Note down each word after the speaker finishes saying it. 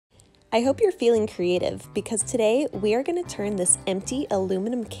I hope you're feeling creative because today we are going to turn this empty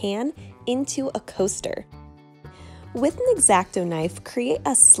aluminum can into a coaster. With an X-Acto knife, create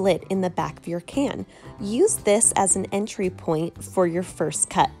a slit in the back of your can. Use this as an entry point for your first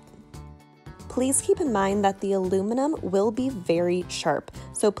cut. Please keep in mind that the aluminum will be very sharp,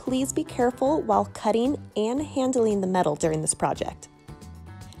 so please be careful while cutting and handling the metal during this project.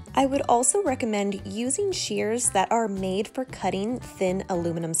 I would also recommend using shears that are made for cutting thin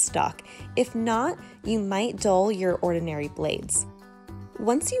aluminum stock. If not, you might dull your ordinary blades.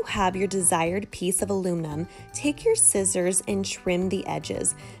 Once you have your desired piece of aluminum, take your scissors and trim the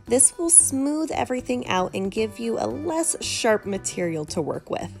edges. This will smooth everything out and give you a less sharp material to work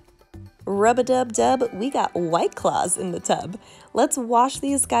with. Rub-a-dub-dub, we got White Claws in the tub. Let's wash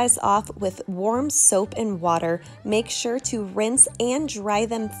these guys off with warm soap and water. Make sure to rinse and dry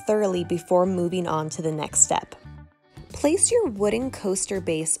them thoroughly before moving on to the next step. Place your wooden coaster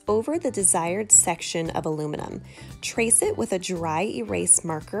base over the desired section of aluminum. Trace it with a dry erase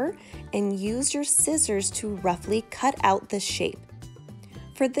marker and use your scissors to roughly cut out the shape.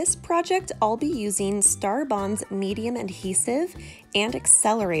 For this project, I'll be using Starbond's medium adhesive and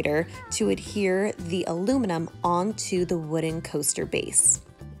accelerator to adhere the aluminum onto the wooden coaster base.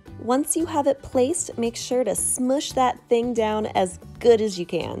 Once you have it placed, make sure to smush that thing down as good as you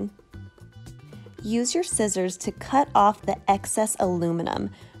can. Use your scissors to cut off the excess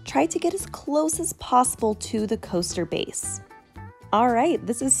aluminum. Try to get as close as possible to the coaster base. All right,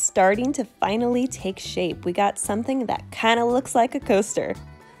 this is starting to finally take shape. We got something that kind of looks like a coaster.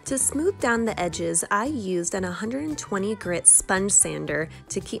 To smooth down the edges, I used an 120 grit sponge sander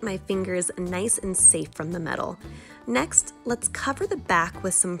to keep my fingers nice and safe from the metal. Next, let's cover the back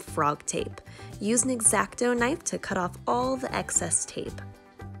with some frog tape. Use an X-Acto knife to cut off all the excess tape.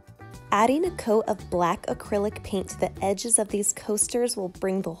 Adding a coat of black acrylic paint to the edges of these coasters will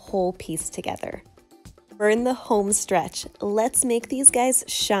bring the whole piece together. We're in the home stretch. Let's make these guys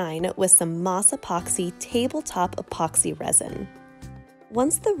shine with some Moss Epoxy tabletop epoxy resin.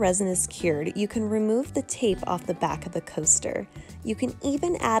 Once the resin is cured, you can remove the tape off the back of the coaster. You can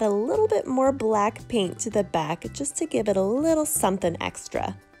even add a little bit more black paint to the back just to give it a little something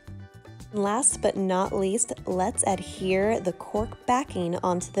extra. Last but not least, let's adhere the cork backing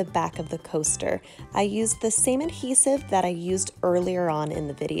onto the back of the coaster. I used the same adhesive that I used earlier on in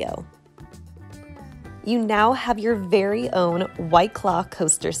the video. You now have your very own White Claw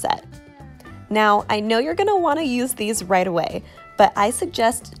coaster set. Now, I know you're gonna wanna use these right away, but I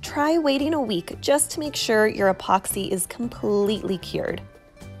suggest try waiting a week just to make sure your epoxy is completely cured.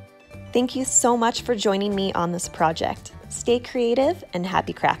 Thank you so much for joining me on this project. Stay creative and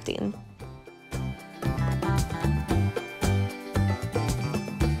happy crafting.